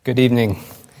Good evening.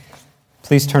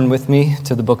 Please turn with me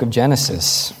to the book of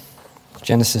Genesis.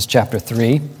 Genesis chapter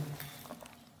 3.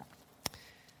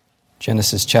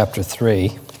 Genesis chapter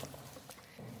 3.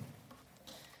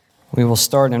 We will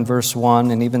start in verse 1,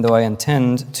 and even though I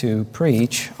intend to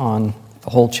preach on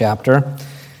the whole chapter,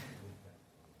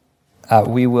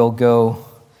 we will go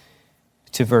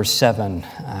to verse 7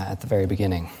 at the very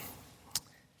beginning.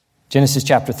 Genesis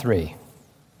chapter 3,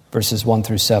 verses 1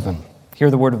 through 7.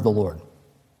 Hear the word of the Lord.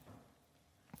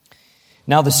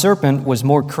 Now the serpent was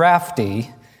more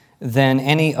crafty than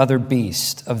any other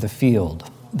beast of the field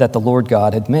that the Lord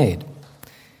God had made.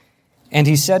 And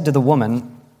he said to the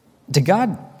woman, "Did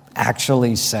God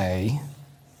actually say,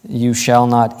 'You shall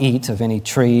not eat of any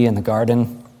tree in the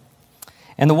garden'?"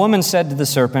 And the woman said to the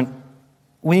serpent,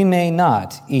 "We may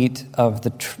not eat of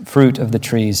the fruit of the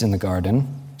trees in the garden.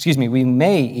 We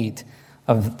may eat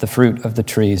of the fruit of the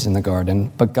trees in the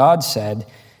garden. But God said,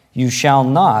 'You shall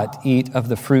not eat of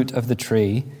the fruit of the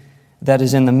tree that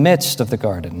is in the midst of the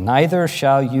garden, neither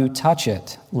shall you touch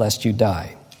it, lest you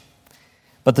die.'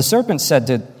 But the serpent said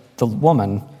to the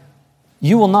woman,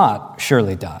 'You will not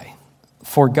surely die,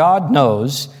 for God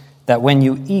knows that when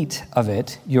you eat of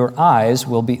it, your eyes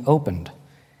will be opened,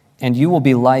 and you will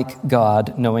be like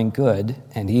God, knowing good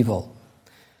and evil.'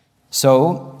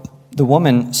 So the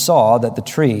woman saw that the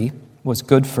tree was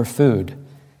good for food,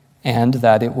 and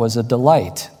that it was a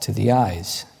delight to the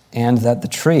eyes, and that the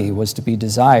tree was to be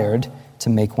desired to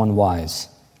make one wise.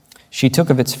 She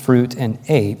took of its fruit and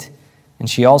ate, and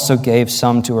she also gave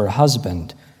some to her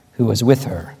husband who was with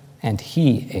her, and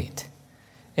he ate.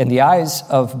 And the eyes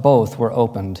of both were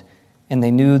opened, and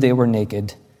they knew they were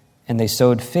naked, and they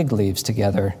sewed fig leaves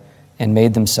together and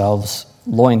made themselves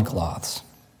loincloths."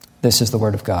 This is the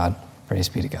word of God. Praise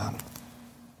be to God.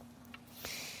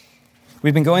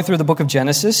 We've been going through the book of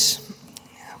Genesis.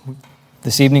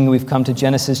 This evening we've come to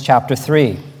Genesis chapter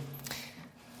 3.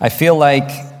 I feel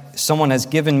like someone has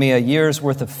given me a year's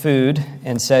worth of food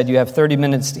and said, "You have 30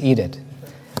 minutes to eat it."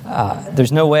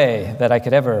 There's no way that I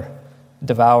could ever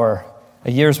devour a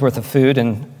year's worth of food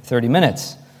in 30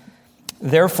 minutes.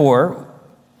 Therefore,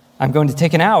 I'm going to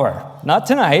take an hour, not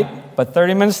tonight, but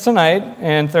 30 minutes tonight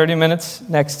and 30 minutes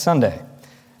next Sunday.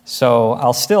 So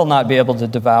I'll still not be able to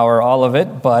devour all of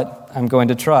it, but I'm going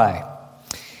to try.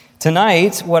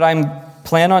 Tonight, what I'm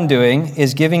plan on doing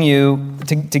is give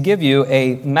you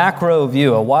a macro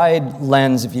view, a wide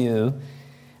lens view,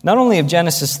 not only of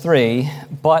Genesis 3,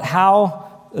 but how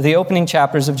the opening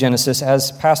chapters of Genesis,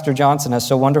 as Pastor Johnson has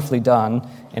so wonderfully done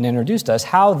and introduced us,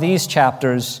 how these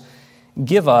chapters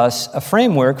give us a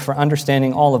framework for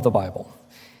understanding all of the Bible.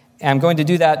 And I'm going to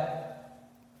do that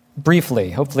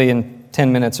briefly, hopefully in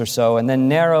 10 minutes or so, and then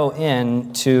narrow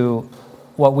in to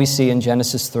what we see in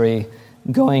Genesis 3,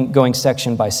 going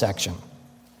section by section.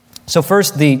 So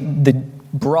first, the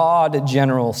broad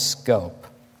general scope.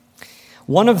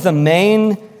 One of the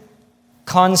main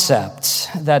concepts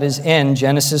that is in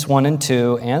Genesis 1 and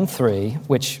 2 and 3,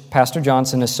 which Pastor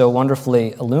Johnson has so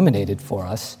wonderfully illuminated for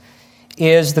us,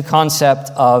 is the concept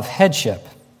of headship.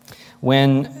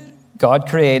 When God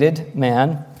created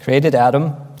man, created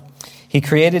Adam, he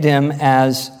created him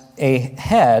as a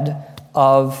head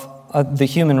of the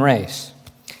human race.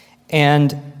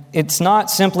 And it's not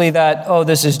simply that,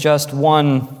 this is just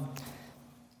one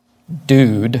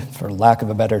dude, for lack of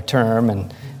a better term,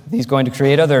 and he's going to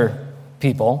create other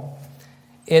people.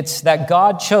 It's that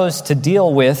God chose to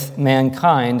deal with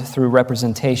mankind through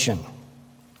representation.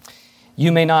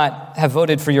 You may not have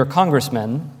voted for your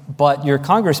congressman, but your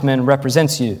congressman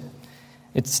represents you.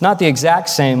 It's not the exact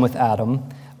same with Adam,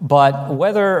 but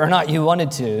whether or not you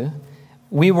wanted to,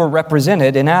 we were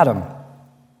represented in Adam.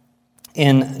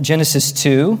 In Genesis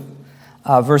 2,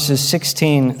 verses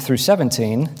 16 through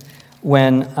 17,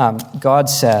 when God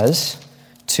says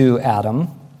to Adam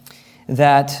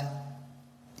that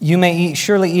you may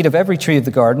surely eat of every tree of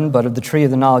the garden, but of the tree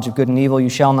of the knowledge of good and evil you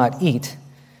shall not eat,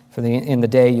 for in the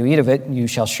day you eat of it you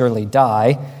shall surely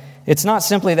die. It's not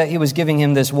simply that he was giving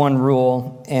him this one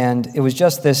rule, and it was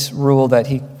just this rule that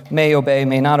he may obey,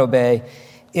 may not obey.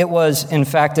 It was, in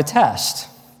fact, a test.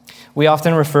 We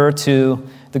often refer to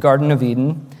the Garden of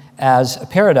Eden as a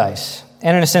paradise,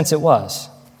 and in a sense it was.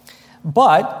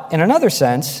 But in another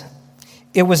sense,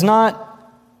 it was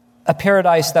not a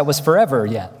paradise that was forever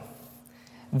yet.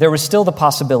 There was still the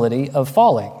possibility of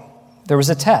falling. There was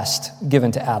a test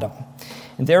given to Adam.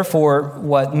 And therefore,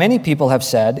 what many people have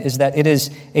said is that it is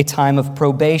a time of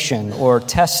probation or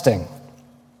testing.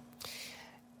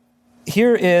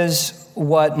 Here is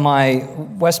what my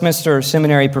Westminster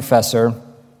Seminary professor,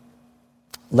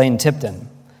 Lane Tipton,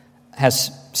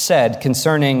 has said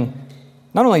concerning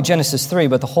not only Genesis 3,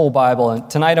 but the whole Bible. And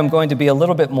tonight I'm going to be a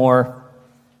little bit more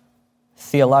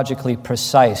theologically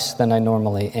precise than I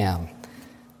normally am.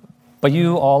 But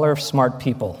you all are smart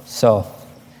people, so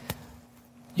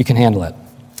you can handle it.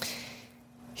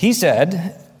 He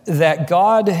said that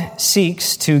God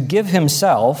seeks to give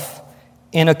himself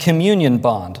in a communion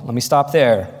bond. Let me stop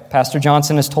there. Pastor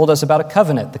Johnson has told us about a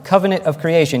covenant, the covenant of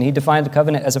creation. He defined the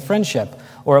covenant as a friendship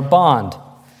or a bond.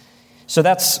 So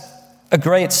that's a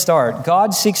great start.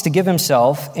 God seeks to give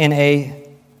himself in a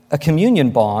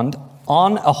communion bond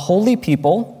on a holy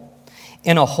people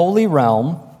in a holy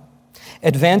realm,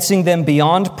 advancing them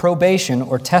beyond probation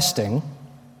or testing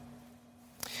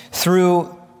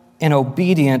through an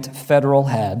obedient federal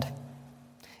head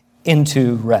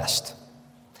into rest.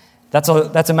 That's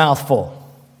a mouthful.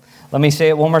 Let me say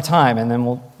it one more time, and then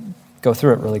we'll go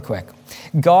through it really quick.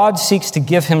 God seeks to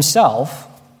give himself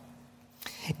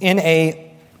in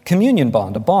a communion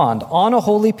bond, a bond on a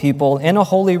holy people in a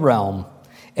holy realm,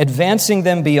 advancing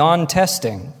them beyond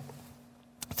testing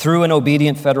through an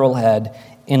obedient federal head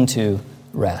into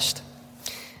rest.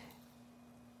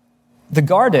 The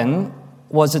garden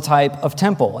was a type of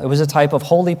temple. It was a type of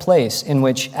holy place in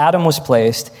which Adam was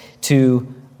placed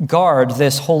to guard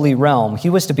this holy realm. He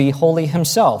was to be holy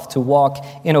himself, to walk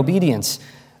in obedience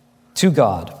to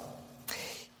God.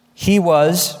 He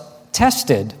was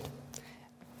tested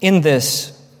in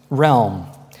this realm,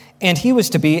 and he was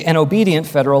to be an obedient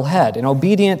federal head, an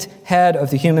obedient head of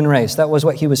the human race. That was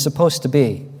what he was supposed to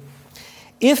be.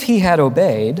 If he had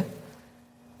obeyed,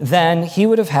 then he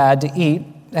would have had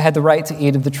the right to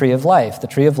eat of the tree of life. The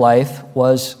tree of life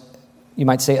was, you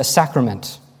might say, a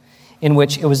sacrament, in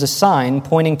which it was a sign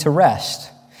pointing to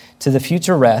rest, to the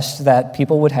future rest that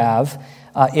people would have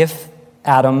if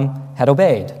Adam had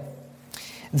obeyed.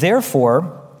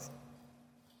 Therefore,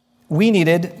 we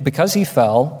needed, because he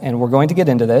fell, and we're going to get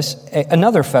into this,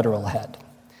 another federal head.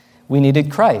 We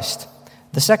needed Christ,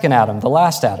 the second Adam, the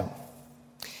last Adam.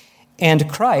 And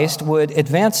Christ would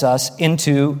advance us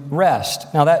into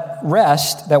rest. Now that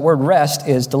word rest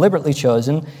is deliberately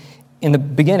chosen. In the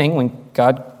beginning, when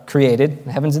God created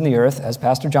the heavens and the earth, as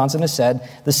Pastor Johnson has said,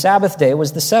 the Sabbath day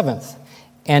was the seventh.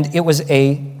 And it was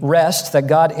a rest that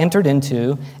God entered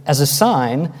into as a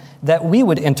sign that we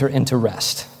would enter into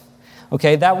rest.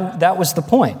 Okay, that was the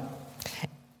point.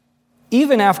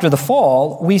 Even after the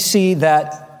fall, we see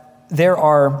that there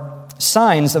are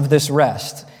signs of this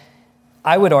rest.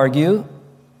 I would argue,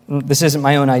 this isn't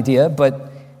my own idea,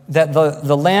 but that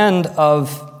the land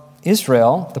of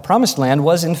Israel, the promised land,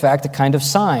 was in fact a kind of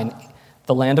sign,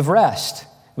 the land of rest.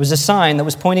 It was a sign that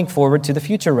was pointing forward to the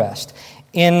future rest.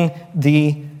 In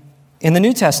the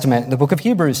New Testament, the book of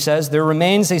Hebrews says there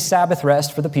remains a Sabbath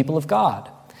rest for the people of God.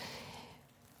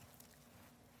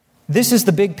 This is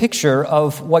the big picture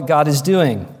of what God is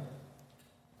doing.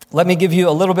 Let me give you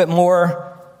a little bit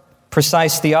more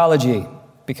precise theology,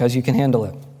 because you can handle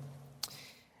it.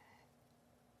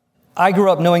 I grew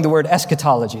up knowing the word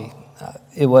eschatology.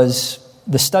 It was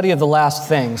the study of the last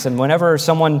things, and whenever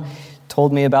someone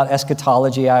told me about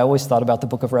eschatology, I always thought about the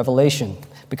book of Revelation,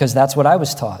 because that's what I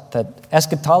was taught, that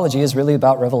eschatology is really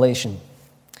about Revelation.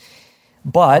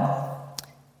 But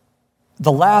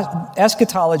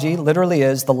eschatology literally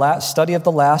is the study of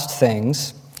the last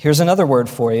things. Here's another word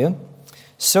for you,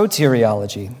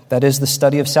 soteriology, that is the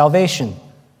study of salvation.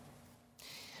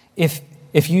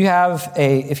 If you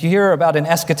hear about an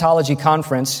eschatology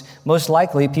conference, most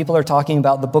likely people are talking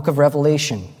about the book of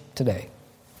Revelation today.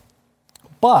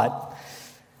 But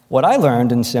what I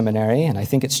learned in seminary, and I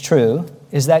think it's true,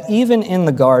 is that even in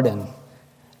the garden,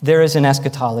 there is an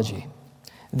eschatology.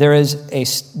 There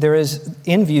is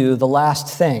in view the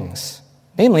last things,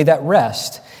 namely that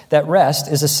rest. That rest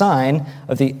is a sign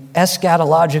of the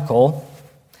eschatological,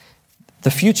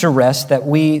 the future rest that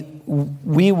we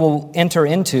will enter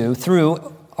into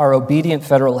through our obedient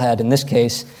federal head, in this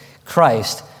case,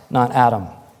 Christ, not Adam.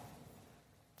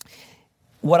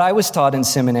 What I was taught in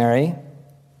seminary,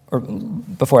 or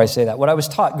before I say that, what I was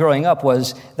taught growing up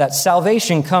was that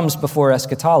salvation comes before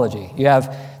eschatology. You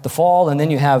have the fall, and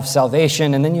then you have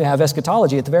salvation, and then you have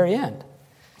eschatology at the very end.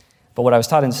 But what I was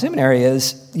taught in seminary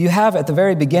is you have at the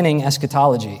very beginning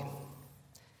eschatology.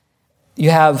 You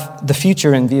have the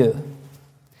future in view.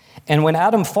 And when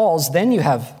Adam falls, then you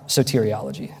have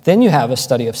soteriology. Then you have a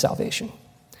study of salvation.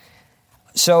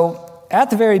 So at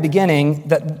the very beginning,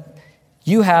 that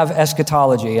you have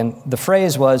eschatology, and the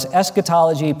phrase was,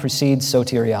 eschatology precedes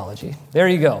soteriology. There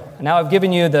you go. Now I've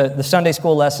given you the Sunday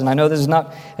school lesson. I know this is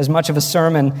not as much of a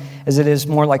sermon as it is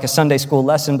more like a Sunday school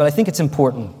lesson, but I think it's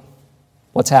important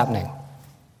what's happening.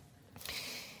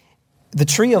 The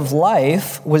tree of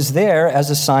life was there as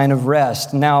a sign of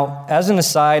rest. Now, as an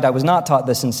aside, I was not taught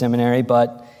this in seminary,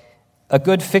 but a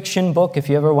good fiction book, if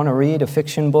you ever want to read a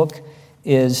fiction book,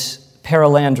 is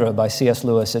Paralandra by C.S.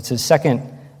 Lewis. It's his second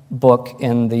book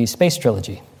in the Space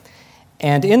Trilogy.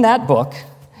 And in that book,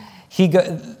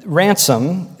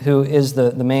 Ransom, who is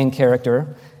the main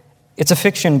character, it's a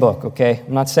fiction book, okay?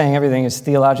 I'm not saying everything is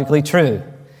theologically true.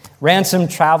 Ransom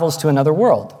travels to another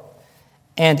world.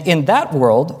 And in that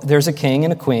world, there's a king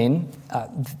and a queen.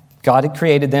 God had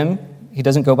created them. He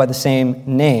doesn't go by the same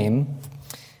name,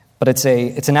 but it's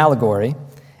an allegory.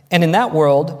 And in that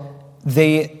world,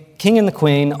 the king and the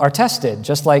queen are tested,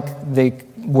 just like they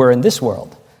were in this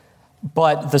world.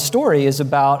 But the story is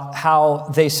about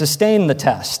how they sustain the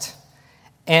test,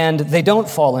 and they don't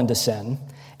fall into sin,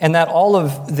 and that all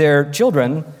of their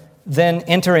children then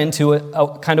enter into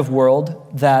a kind of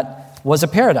world that was a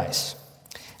paradise.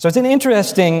 So it's an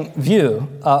interesting view,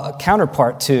 a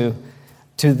counterpart to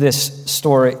this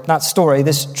story,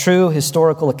 this true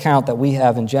historical account that we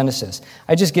have in Genesis.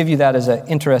 I just give you that as an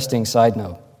interesting side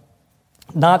note.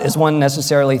 Not as one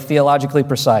necessarily theologically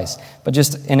precise, but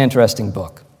just an interesting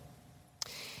book.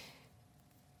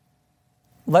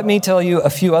 Let me tell you a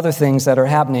few other things that are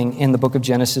happening in the book of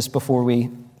Genesis before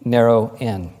we narrow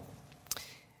in.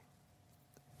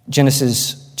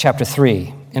 Genesis chapter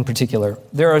 3 in particular.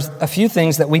 There are a few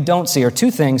things that we don't see, or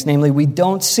two things, namely we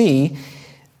don't see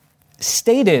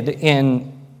stated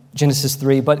in Genesis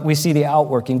 3, but we see the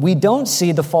outworking. We don't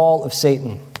see the fall of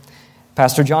Satan.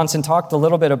 Pastor Johnson talked a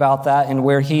little bit about that and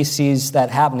where he sees that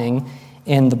happening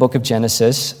in the book of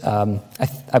Genesis.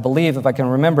 I believe, if I can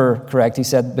remember correct, he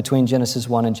said between Genesis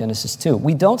 1 and Genesis 2.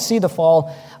 We don't see the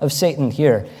fall of Satan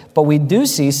here, but we do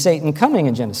see Satan coming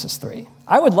in Genesis 3.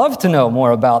 I would love to know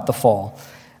more about the fall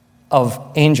of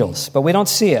angels, but we don't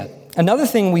see it. Another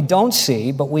thing we don't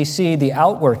see, but we see the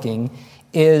outworking,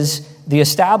 is the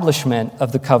establishment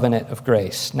of the covenant of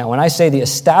grace. Now, when I say the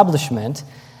establishment,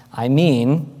 I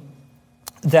mean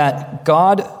that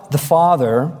God the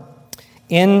Father,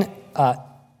 in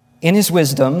his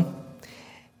wisdom,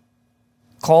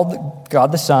 called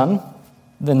God the Son.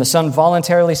 Then the Son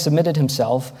voluntarily submitted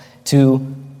himself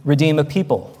to redeem a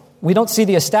people. We don't see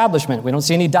the establishment. We don't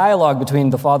see any dialogue between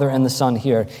the Father and the Son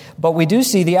here. But we do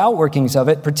see the outworkings of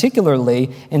it, particularly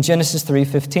in Genesis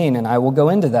 3:15, and I will go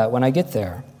into that when I get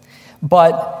there.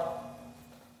 But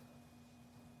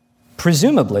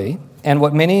presumably, and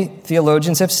what many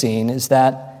theologians have seen, is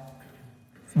that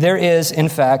there is, in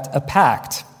fact, a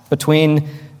pact between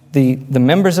the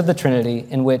members of the Trinity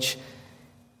in which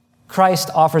Christ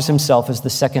offers himself as the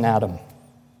second Adam.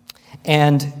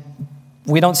 And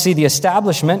we don't see the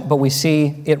establishment, but we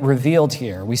see it revealed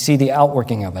here. We see the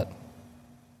outworking of it.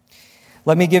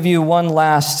 Let me give you one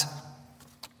last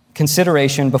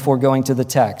consideration before going to the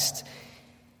text.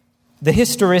 The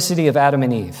historicity of Adam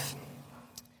and Eve.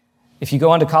 If you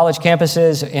go onto college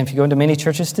campuses, and if you go into many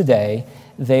churches today,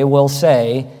 they will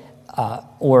say,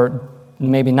 or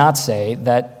maybe not say,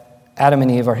 that Adam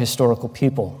and Eve are historical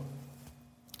people.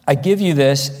 I give you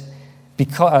this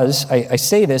because, I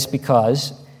say this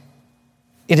because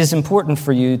it is important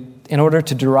for you, in order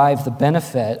to derive the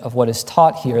benefit of what is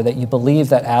taught here, that you believe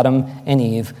that Adam and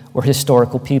Eve were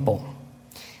historical people.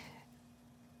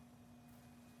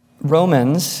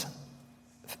 Romans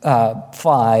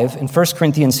 5 and 1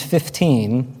 Corinthians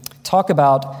 15 talk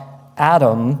about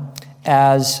Adam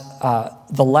as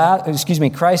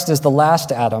Christ as the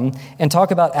last Adam, and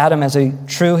talk about Adam as a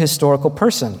true historical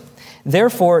person.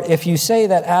 Therefore, if you say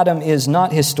that Adam is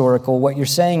not historical, what you're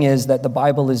saying is that the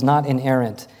Bible is not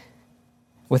inerrant,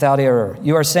 without error.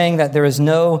 You are saying that there is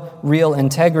no real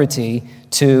integrity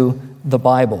to the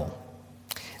Bible,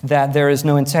 that there is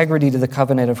no integrity to the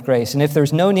covenant of grace. And if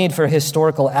there's no need for a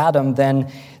historical Adam,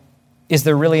 then is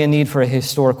there really a need for a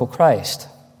historical Christ?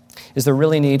 Is there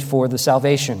really need for the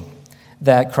salvation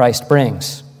that Christ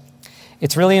brings?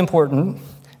 It's really important,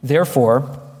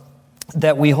 therefore,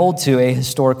 that we hold to a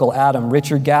historical Adam.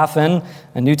 Richard Gaffin,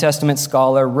 a New Testament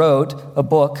scholar, wrote a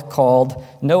book called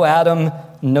No Adam,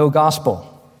 No Gospel.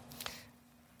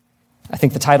 I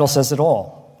think the title says it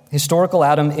all. Historical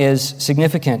Adam is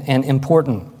significant and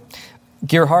important.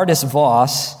 Gerhardus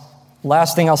Voss,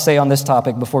 last thing I'll say on this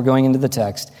topic before going into the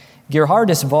text,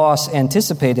 Gerhardus Voss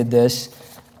anticipated this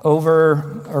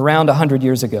around 100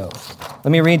 years ago.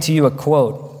 Let me read to you a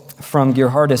quote from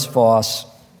Gerhardus Voss.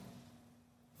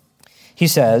 He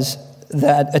says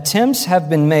that attempts have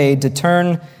been made to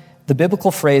turn the biblical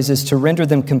phrases to render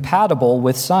them compatible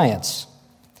with science.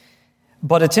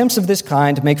 But attempts of this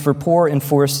kind make for poor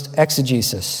enforced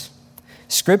exegesis.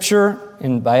 Scripture,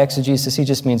 and by exegesis he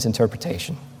just means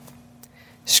interpretation.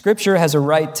 Scripture has a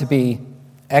right to be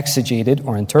exegeted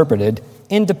or interpreted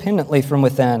independently from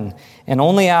within, and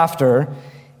only after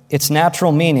its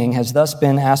natural meaning has thus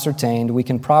been ascertained, we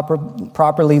can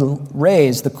properly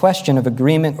raise the question of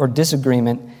agreement or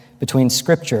disagreement between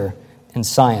Scripture and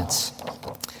science.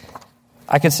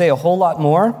 I could say a whole lot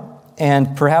more,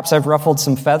 and perhaps I've ruffled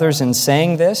some feathers in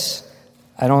saying this.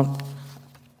 I don't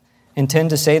intend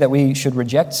to say that we should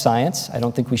reject science. I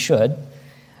don't think we should.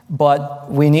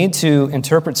 But we need to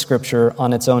interpret Scripture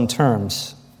on its own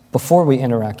terms before we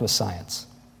interact with science.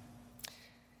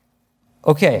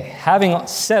 Okay, having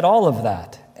said all of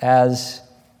that as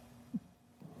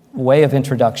way of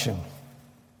introduction,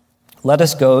 let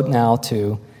us go now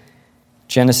to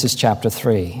Genesis chapter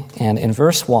 3. And in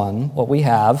verse 1, what we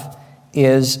have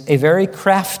is a very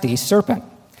crafty serpent.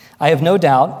 I have no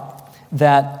doubt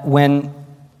that when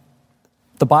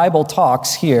the Bible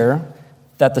talks here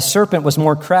that the serpent was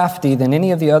more crafty than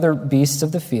any of the other beasts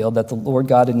of the field that the Lord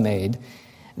God had made,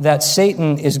 that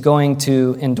Satan is going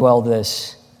to indwell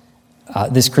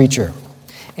this creature.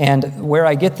 And where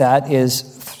I get that is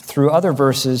through other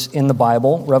verses in the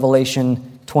Bible.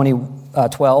 Revelation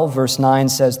 12, verse 9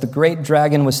 says, "The great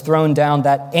dragon was thrown down,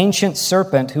 that ancient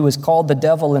serpent who is called the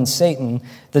devil and Satan,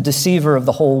 the deceiver of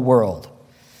the whole world."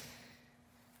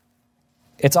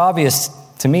 It's obvious,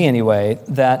 to me anyway,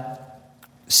 that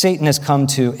Satan has come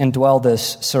to indwell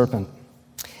this serpent.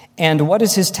 And what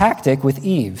is his tactic with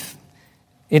Eve?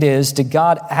 It is, did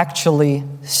God actually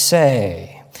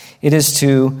say? It is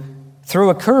to throw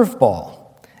a curveball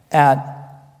at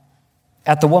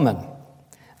the woman.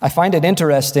 I find it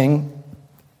interesting,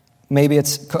 maybe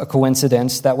it's a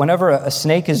coincidence, that whenever a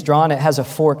snake is drawn, it has a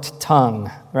forked tongue,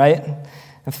 right?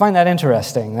 I find that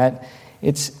interesting, that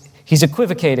he's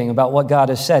equivocating about what God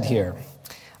has said here.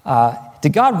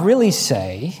 Did God really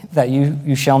say that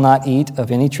you shall not eat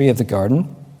of any tree of the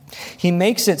garden? He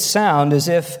makes it sound as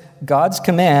if God's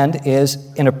command is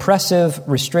an oppressive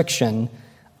restriction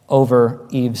over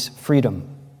Eve's freedom.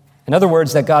 In other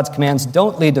words, that God's commands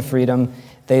don't lead to freedom,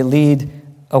 they lead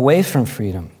away from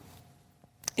freedom.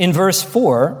 In verse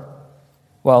 4,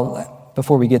 well,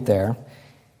 before we get there,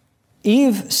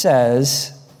 Eve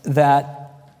says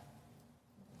that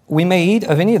we may eat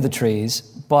of any of the trees,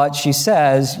 but she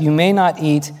says,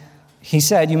 he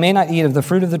said, you may not eat of the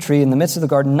fruit of the tree in the midst of the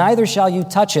garden, neither shall you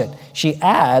touch it. She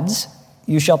adds,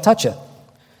 you shall touch it.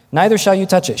 Neither shall you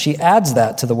touch it. She adds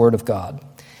that to the word of God.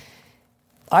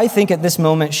 I think at this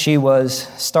moment she was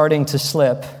starting to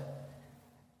slip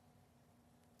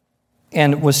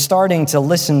and was starting to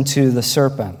listen to the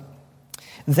serpent.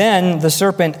 Then the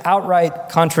serpent outright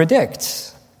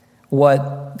contradicts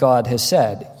what God has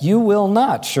said. You will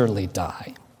not surely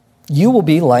die. You will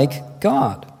be like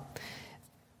God.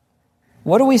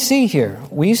 What do we see here?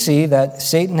 We see that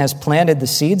Satan has planted the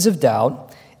seeds of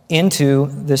doubt into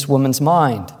this woman's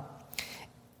mind.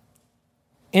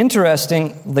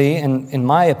 Interestingly, in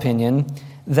my opinion,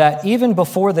 that even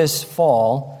before this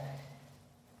fall,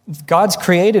 God's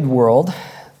created world,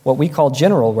 what we call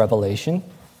general revelation,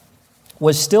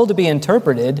 was still to be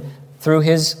interpreted through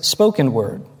his spoken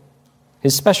word,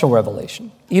 his special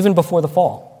revelation, even before the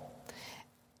fall.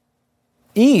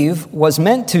 Eve was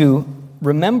meant to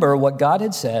remember what God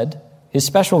had said, his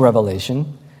special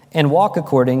revelation, and walk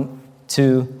according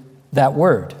to that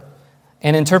word,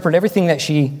 and interpret everything that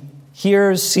she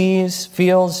hears, sees,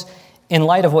 feels in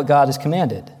light of what God has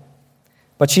commanded.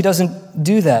 But she doesn't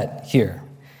do that here.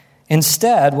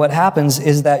 Instead, what happens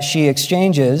is that she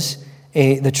exchanges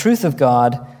the truth of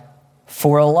God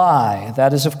for a lie.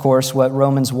 That is, of course, what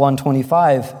Romans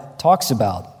 1:25 talks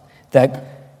about, that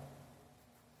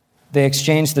they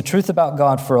exchanged the truth about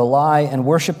God for a lie and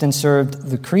worshiped and served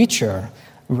the creature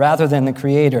rather than the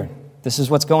Creator. This is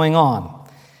what's going on.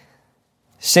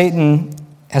 Satan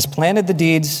has planted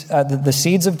the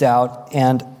seeds of doubt,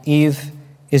 and Eve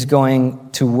is going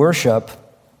to worship,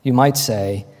 you might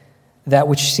say, that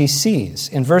which she sees.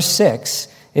 In verse 6,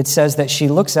 it says that she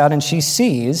looks out and she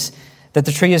sees that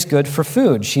the tree is good for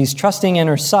food. She's trusting in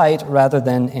her sight rather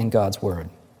than in God's word.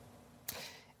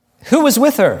 Who was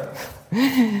with her?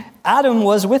 Adam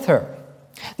was with her.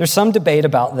 There's some debate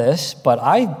about this, but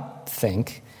I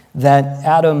think that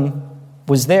Adam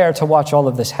was there to watch all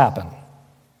of this happen.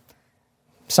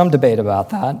 Some debate about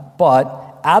that,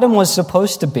 but Adam was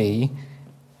supposed to be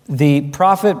the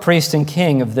prophet, priest, and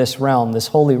king of this realm, this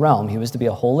holy realm. He was to be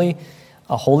a holy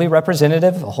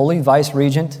representative, a holy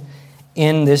vice-regent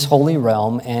in this holy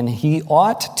realm, and he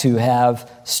ought to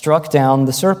have struck down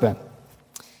the serpent.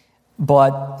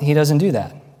 But he doesn't do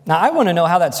that. Now, I want to know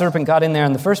how that serpent got in there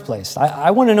in the first place.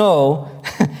 I want to know,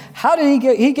 how did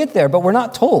he get there? But we're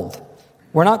not told.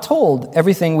 We're not told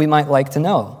everything we might like to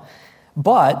know.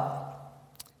 But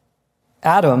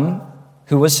Adam,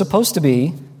 who was supposed to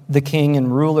be the king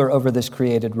and ruler over this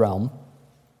created realm,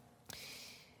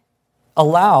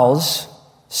 allows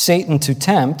Satan to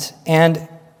tempt, and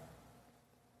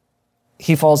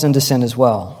he falls into sin as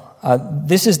well.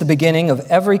 This is the beginning of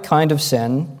every kind of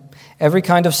sin, every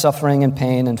kind of suffering and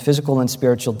pain and physical and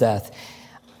spiritual death.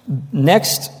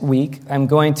 Next week, I'm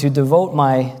going to devote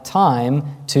my time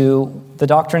to the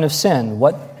doctrine of sin.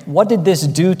 What did this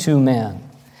do to man?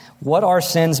 What are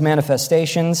sin's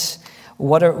manifestations?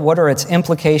 What are its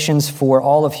implications for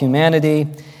all of humanity?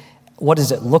 What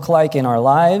does it look like in our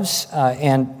lives?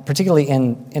 And particularly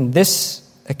in this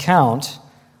account,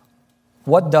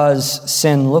 what does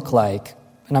sin look like?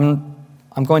 And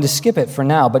I'm going to skip it for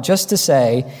now, but just to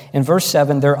say, in verse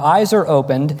 7, their eyes are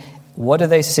opened. What do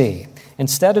they see?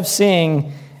 Instead of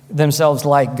seeing themselves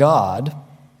like God,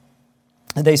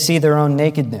 they see their own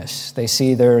nakedness. They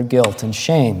see their guilt and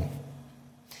shame.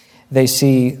 They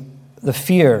see the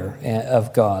fear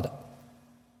of God.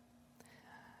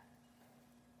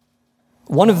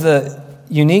 One of the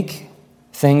unique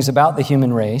things about the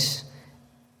human race,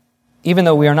 even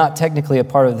though we are not technically a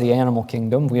part of the animal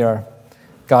kingdom, we are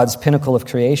God's pinnacle of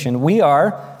creation, we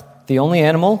are the only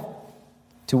animal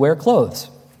to wear clothes.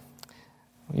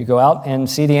 You go out and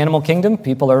see the animal kingdom,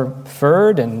 people are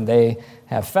furred and they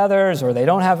have feathers or they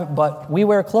don't have it, but we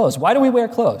wear clothes. Why do we wear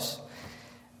clothes?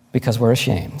 Because we're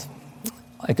ashamed.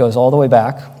 It goes all the way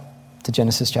back to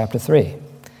Genesis chapter 3,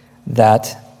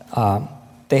 that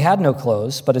they had no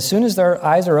clothes, but as soon as their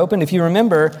eyes are opened, if you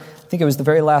remember, I think it was the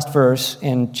very last verse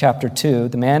in chapter 2,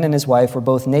 the man and his wife were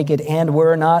both naked and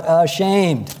were not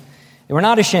ashamed. They were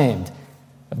not ashamed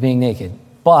of being naked.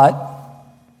 But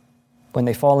when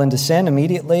they fall into sin,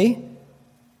 immediately,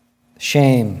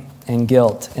 shame and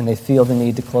guilt, and they feel the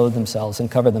need to clothe themselves and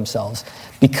cover themselves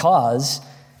because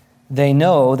they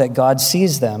know that God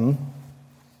sees them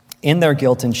in their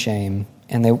guilt and shame,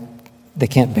 and they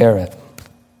can't bear it.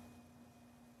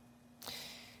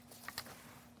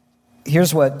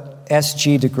 Here's what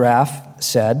S.G. de Graaf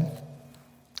said,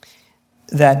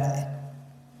 that,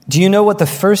 do you know what the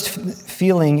first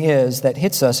feeling is that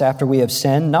hits us after we have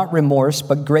sinned? Not remorse,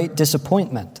 but great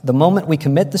disappointment. The moment we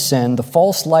commit the sin, the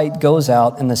false light goes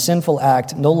out and the sinful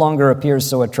act no longer appears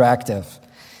so attractive.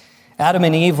 Adam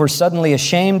and Eve were suddenly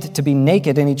ashamed to be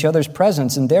naked in each other's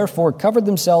presence and therefore covered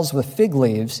themselves with fig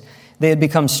leaves. They had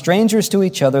become strangers to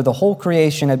each other. The whole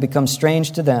creation had become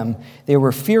strange to them. They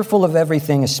were fearful of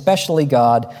everything, especially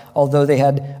God, although they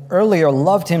had earlier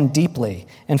loved him deeply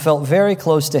and felt very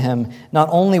close to him. Not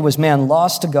only was man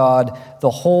lost to God, the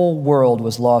whole world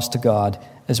was lost to God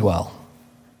as well.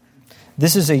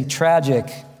 This is a tragic,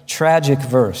 tragic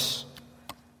verse.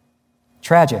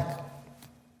 Tragic.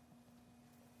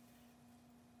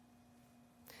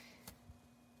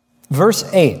 Verse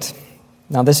 8.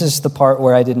 Now, this is the part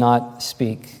where I did not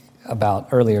speak about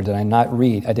earlier. Did I not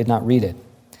read? I did not read it.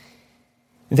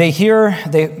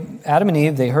 Adam and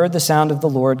Eve, they heard the sound of the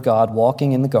Lord God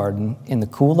walking in the garden in the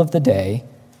cool of the day,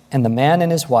 and the man and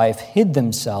his wife hid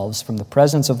themselves from the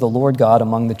presence of the Lord God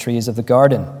among the trees of the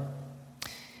garden.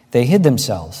 They hid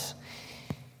themselves.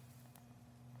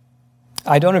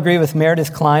 I don't agree with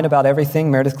Meredith Kline about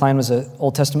everything. Meredith Kline was an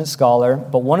Old Testament scholar,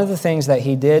 but one of the things that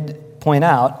he did point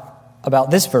out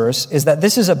about this verse is that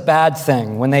this is a bad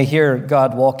thing when they hear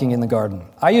God walking in the garden.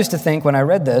 I used to think when I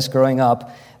read this growing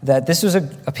up that this was a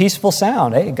peaceful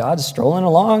sound. Hey, God's strolling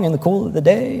along in the cool of the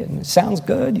day and it sounds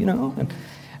good, and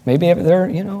maybe they're,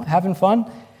 having fun.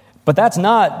 But that's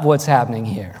not what's happening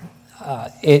here.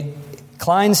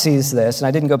 Klein sees this, and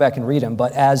I didn't go back and read him,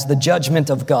 but as the judgment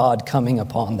of God coming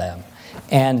upon them.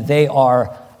 And they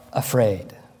are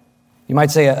afraid. You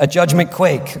might say a judgment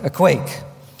quake, a quake.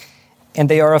 And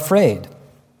they are afraid.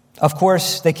 Of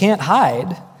course, they can't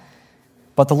hide.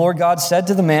 But the Lord God said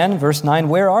to the man, verse 9,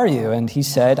 "Where are you?" And he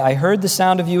said, "I heard the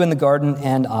sound of you in the garden,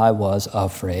 and I was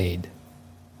afraid,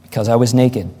 because I was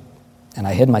naked, and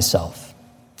I hid myself."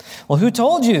 "Well, who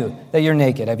told you that you're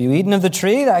naked? Have you eaten of the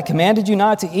tree that I commanded you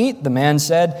not to eat?" The man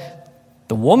said,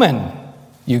 "The woman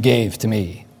you gave to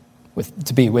me,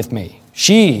 to be with me.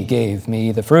 She gave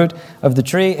me the fruit of the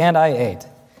tree, and I ate."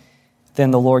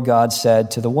 Then the Lord God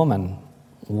said to the woman,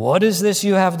 "What is this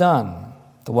you have done?"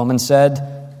 The woman said,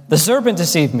 "The serpent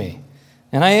deceived me,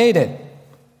 and I ate it."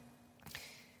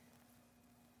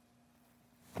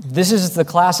 This is the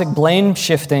classic blame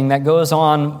shifting that goes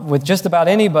on with just about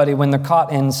anybody when they're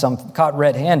caught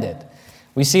red-handed.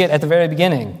 We see it at the very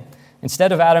beginning.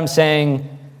 Instead of Adam saying,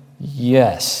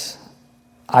 "Yes,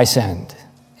 I sinned,"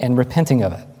 and repenting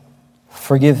of it,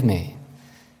 "Forgive me,"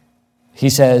 he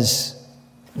says,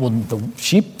 Well,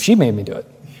 she made me do it.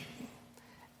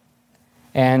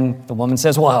 And the woman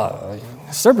says, well,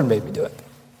 the serpent made me do it.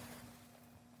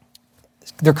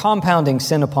 They're compounding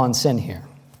sin upon sin here.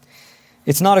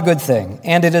 It's not a good thing,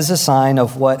 and it is a sign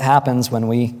of what happens when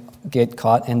we get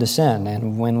caught into sin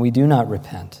and when we do not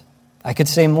repent. I could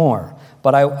say more,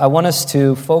 but I want us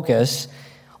to focus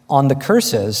on the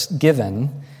curses given,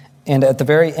 and at the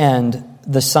very end,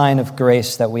 the sign of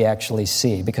grace that we actually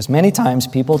see. Because many times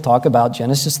people talk about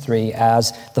Genesis 3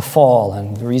 as the fall,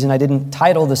 and the reason I didn't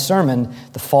title the sermon,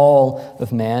 The Fall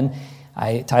of Man,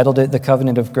 I titled it The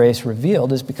Covenant of Grace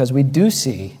Revealed, is because we do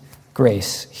see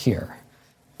grace here.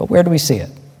 But where do we see it?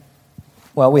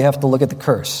 Well, we have to look at the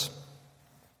curse.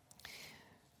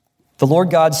 The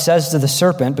Lord God says to the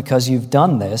serpent, because you've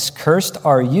done this, cursed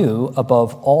are you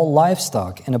above all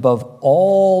livestock and above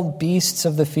all beasts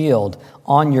of the field.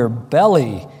 On your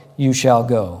belly you shall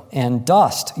go, and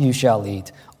dust you shall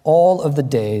eat all of the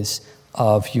days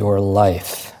of your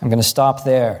life. I'm going to stop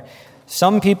there.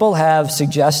 Some people have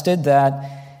suggested that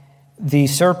the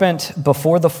serpent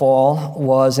before the fall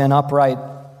was an upright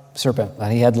serpent,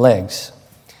 that he had legs.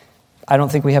 I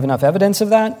don't think we have enough evidence of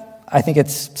that. I think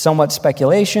it's somewhat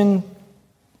speculation,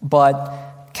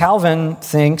 but Calvin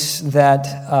thinks that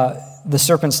the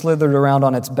serpent slithered around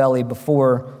on its belly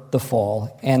before the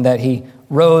fall, and that he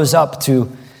rose up to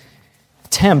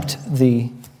tempt the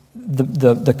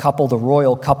couple, the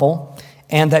royal couple,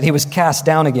 and that he was cast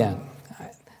down again.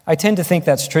 I tend to think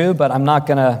that's true, but I'm not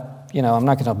going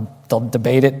to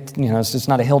debate it. It's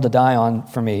not a hill to die on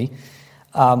for me.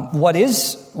 What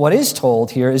is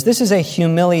told here is this is a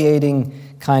humiliating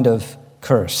kind of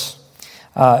curse.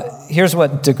 Here's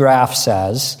what de Graaf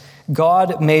says.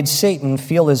 God made Satan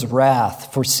feel his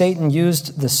wrath, for Satan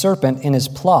used the serpent in his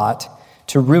plot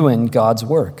to ruin God's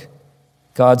work.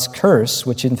 God's curse,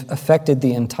 which affected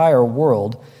the entire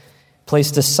world,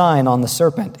 placed a sign on the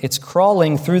serpent. Its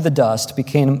crawling through the dust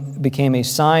became a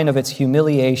sign of its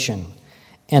humiliation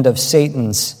and of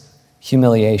Satan's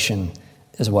humiliation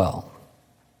as well.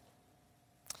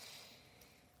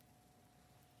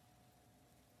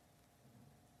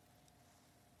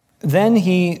 Then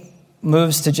he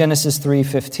moves to Genesis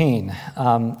 3:15.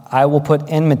 I will put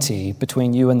enmity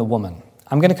between you and the woman.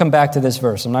 I'm going to come back to this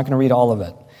verse. I'm not going to read all of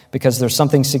it because there's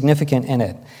something significant in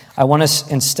it. I want us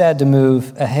instead to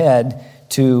move ahead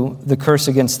to the curse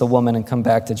against the woman and come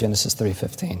back to Genesis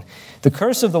 3:15. The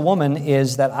curse of the woman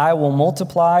is that I will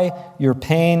multiply your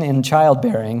pain in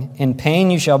childbearing. In pain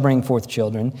you shall bring forth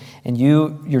children, and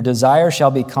your desire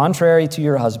shall be contrary to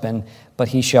your husband, but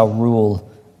he shall rule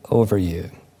over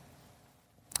you.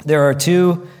 There are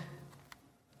two,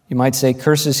 you might say,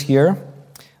 curses here.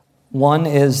 One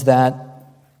is that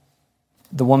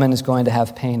the woman is going to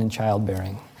have pain in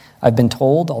childbearing. I've been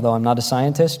told, although I'm not a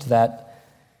scientist, that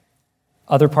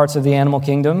other parts of the animal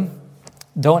kingdom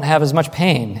don't have as much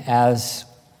pain as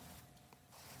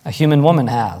a human woman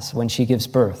has when she gives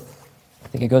birth. I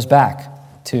think it goes back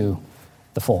to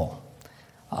the fall.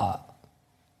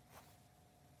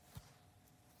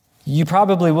 You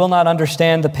probably will not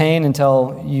understand the pain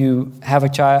until you have a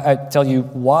child, until you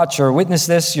watch or witness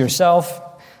this yourself.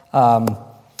 I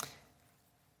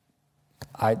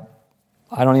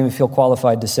don't even feel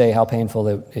qualified to say how painful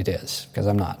it is, because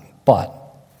I'm not. But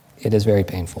it is very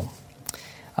painful.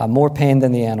 More pain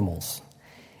than the animals.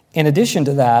 In addition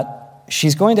to that,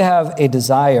 she's going to have a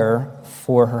desire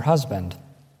for her husband.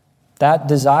 That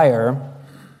desire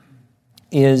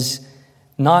is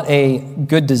not a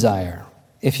good desire.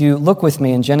 If you look with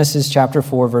me in Genesis chapter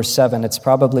 4, verse 7, it's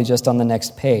probably just on the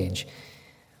next page.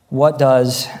 What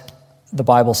does the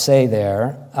Bible say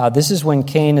there? This is when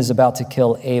Cain is about to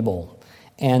kill Abel.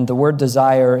 And the word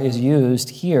desire is used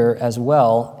here as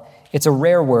well. It's a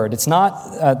rare word. It's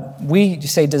not, we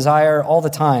say desire all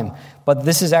the time, but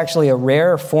this is actually a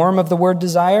rare form of the word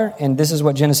desire. And this is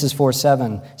what Genesis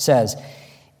 4:7 says.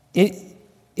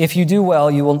 If you do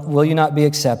well, will you not be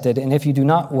accepted? And if you do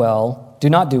not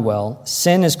do well,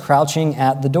 sin is crouching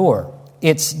at the door.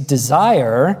 Its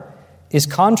desire is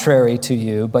contrary to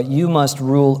you, but you must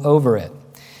rule over it.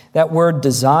 That word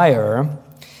desire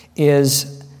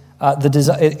is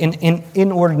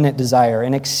inordinate desire,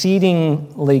 an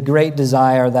exceedingly great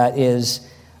desire that is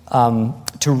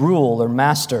to rule or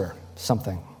master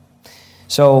something.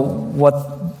 So what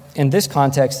in this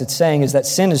context it's saying is that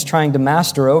sin is trying to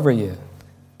master over you,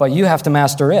 but you have to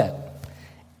master it.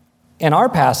 In our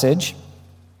passage,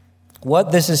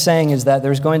 what this is saying is that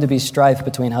there's going to be strife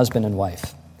between husband and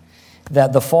wife.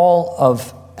 That the fall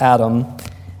of Adam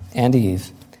and Eve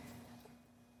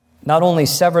not only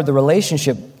severed the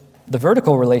relationship, the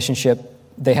vertical relationship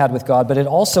they had with God, but it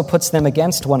also puts them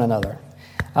against one another.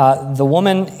 The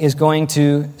woman is going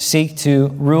to seek to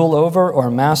rule over or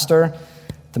master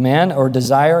the man, or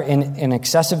desire in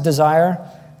excessive desire,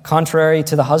 contrary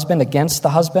to the husband, against the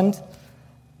husband.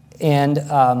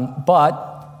 But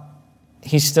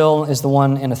he still is the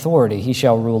one in authority. He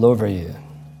shall rule over you.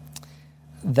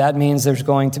 That means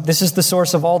this is the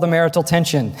source of all the marital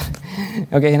tension,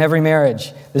 okay, in every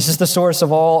marriage. This is the source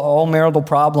of all marital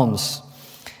problems.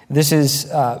 This is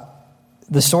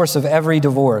the source of every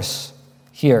divorce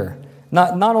here.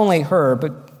 Not only her,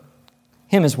 but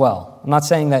him as well. I'm not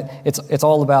saying that it's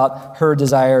all about her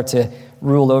desire to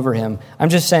rule over him. I'm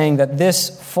just saying that this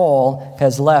fall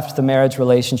has left the marriage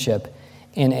relationship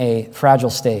in a fragile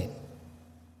state.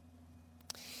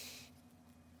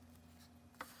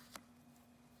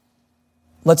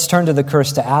 Let's turn to the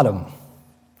curse to Adam.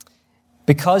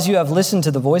 Because you have listened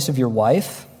to the voice of your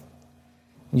wife,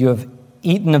 you have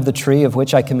eaten of the tree of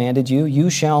which I commanded you, you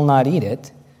shall not eat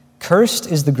it.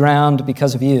 Cursed is the ground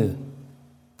because of you.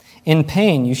 In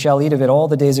pain you shall eat of it all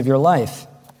the days of your life.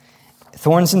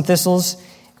 Thorns and thistles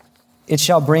it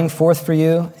shall bring forth for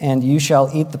you, and you shall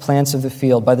eat the plants of the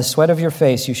field. By the sweat of your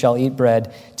face you shall eat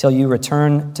bread, till you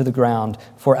return to the ground.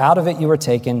 For out of it you were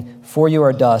taken, for you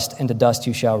are dust, and to dust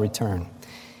you shall return.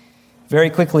 Very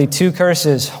quickly, two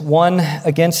curses, one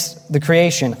against the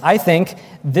creation. I think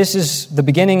this is the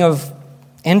beginning of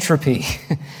entropy.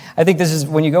 I think this is,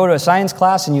 when you go to a science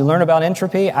class and you learn about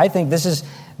entropy, I think this is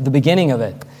the beginning of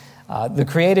it. The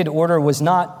created order was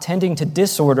not tending to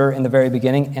disorder in the very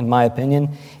beginning, in my opinion.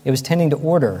 It was tending to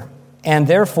order. And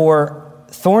therefore,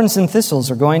 thorns and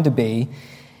thistles are going to be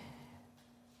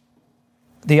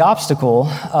the obstacle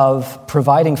of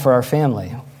providing for our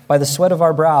family. By the sweat of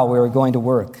our brow, we are going to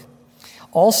work.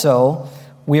 Also,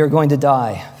 we are going to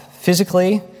die,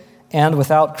 physically and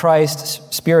without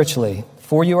Christ spiritually.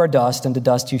 For you are dust, and to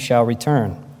dust you shall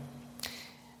return.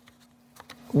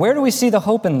 Where do we see the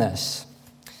hope in this?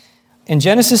 In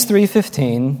Genesis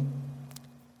 3:15,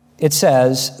 it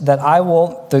says that I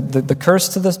will, the curse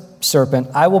to the serpent,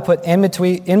 I will put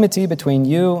enmity between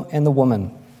you and the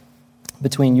woman,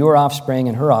 between your offspring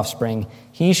and her offspring.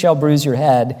 He shall bruise your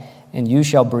head, and you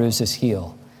shall bruise his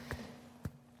heel.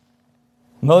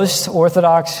 Most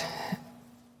Orthodox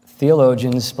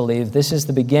theologians believe this is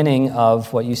the beginning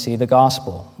of what you see the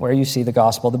gospel, where you see the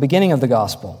gospel, the beginning of the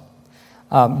gospel.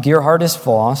 Gerhardus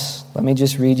Voss, let me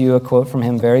just read you a quote from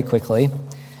him very quickly,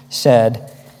 said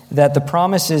that the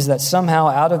promise is that somehow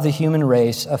out of the human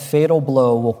race a fatal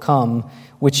blow will come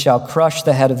which shall crush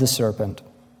the head of the serpent.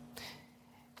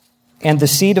 And the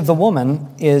seed of the woman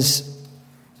is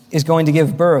going to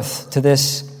give birth to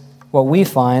this, what we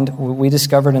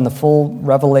discovered in the full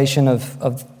revelation of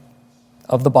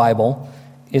the Bible,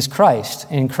 is Christ.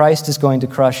 And Christ is going to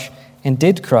crush, and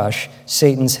did crush,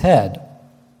 Satan's head.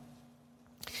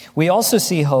 We also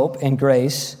see hope and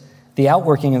grace, the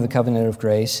outworking of the covenant of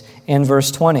grace, in verse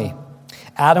 20.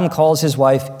 Adam calls his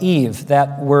wife Eve.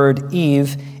 That word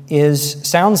Eve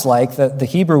sounds like the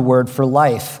Hebrew word for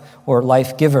life or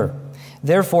life giver.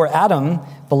 Therefore, Adam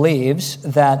believes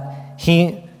that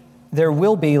there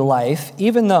will be life,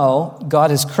 even though God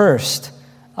has cursed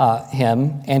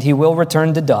him and he will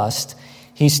return to dust.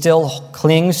 He still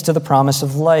clings to the promise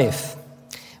of life.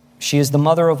 She is the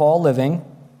mother of all living.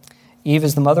 Eve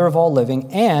is the mother of all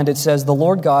living, and it says, the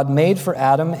Lord God made for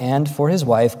Adam and for his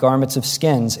wife garments of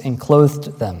skins and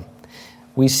clothed them.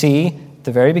 We see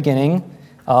the very beginning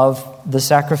of the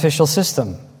sacrificial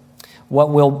system.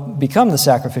 What will become the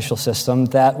sacrificial system,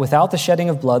 that without the shedding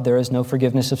of blood there is no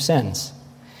forgiveness of sins.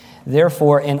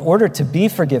 Therefore, in order to be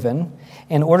forgiven,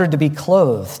 in order to be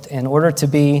clothed, in order to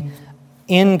be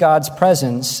in God's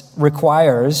presence,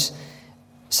 requires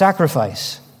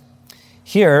sacrifice.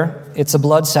 Here, it's a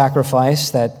blood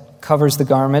sacrifice that covers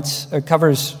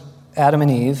covers Adam and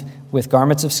Eve with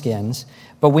garments of skins.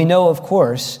 But we know, of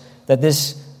course, that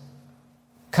this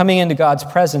coming into God's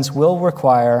presence will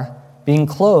require being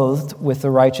clothed with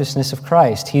the righteousness of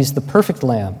Christ. He's the perfect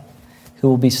lamb who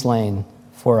will be slain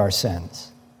for our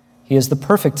sins. He is the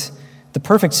perfect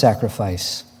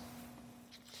sacrifice.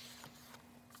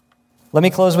 Let me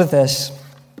close with this.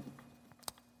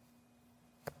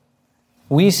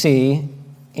 We see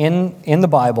in the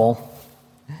Bible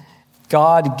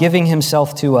God giving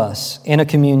himself to us in a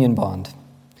communion bond,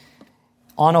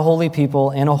 on a holy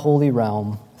people, in a holy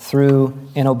realm, through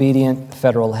an obedient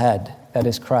federal head, that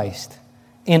is Christ,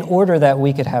 in order that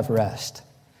we could have rest.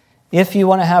 If you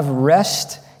want to have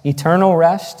rest, eternal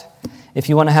rest, if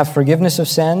you want to have forgiveness of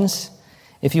sins,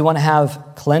 if you want to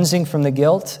have cleansing from the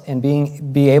guilt and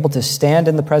be able to stand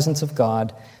in the presence of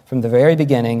God from the very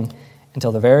beginning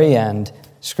until the very end,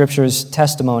 Scripture's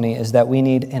testimony is that we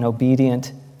need an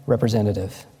obedient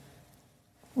representative.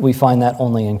 We find that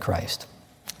only in Christ.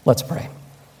 Let's pray.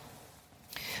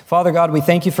 Father God, we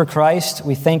thank you for Christ.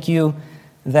 We thank you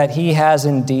that he has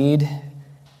indeed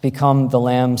become the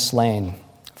lamb slain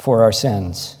for our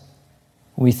sins.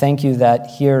 We thank you that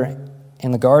here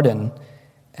in the garden,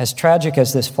 as tragic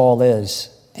as this fall is,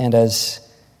 and as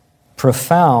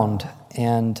profound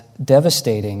and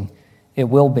devastating it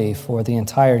will be for the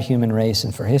entire human race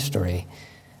and for history,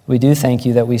 we do thank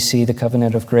you that we see the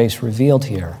covenant of grace revealed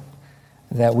here,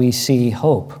 that we see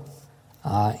hope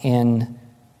in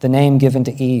the name given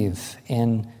to Eve,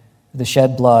 in the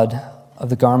shed blood of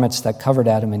the garments that covered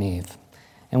Adam and Eve.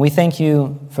 And we thank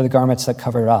you for the garments that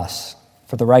cover us,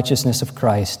 for the righteousness of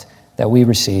Christ that we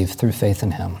receive through faith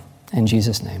in him. In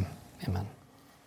Jesus' name, amen.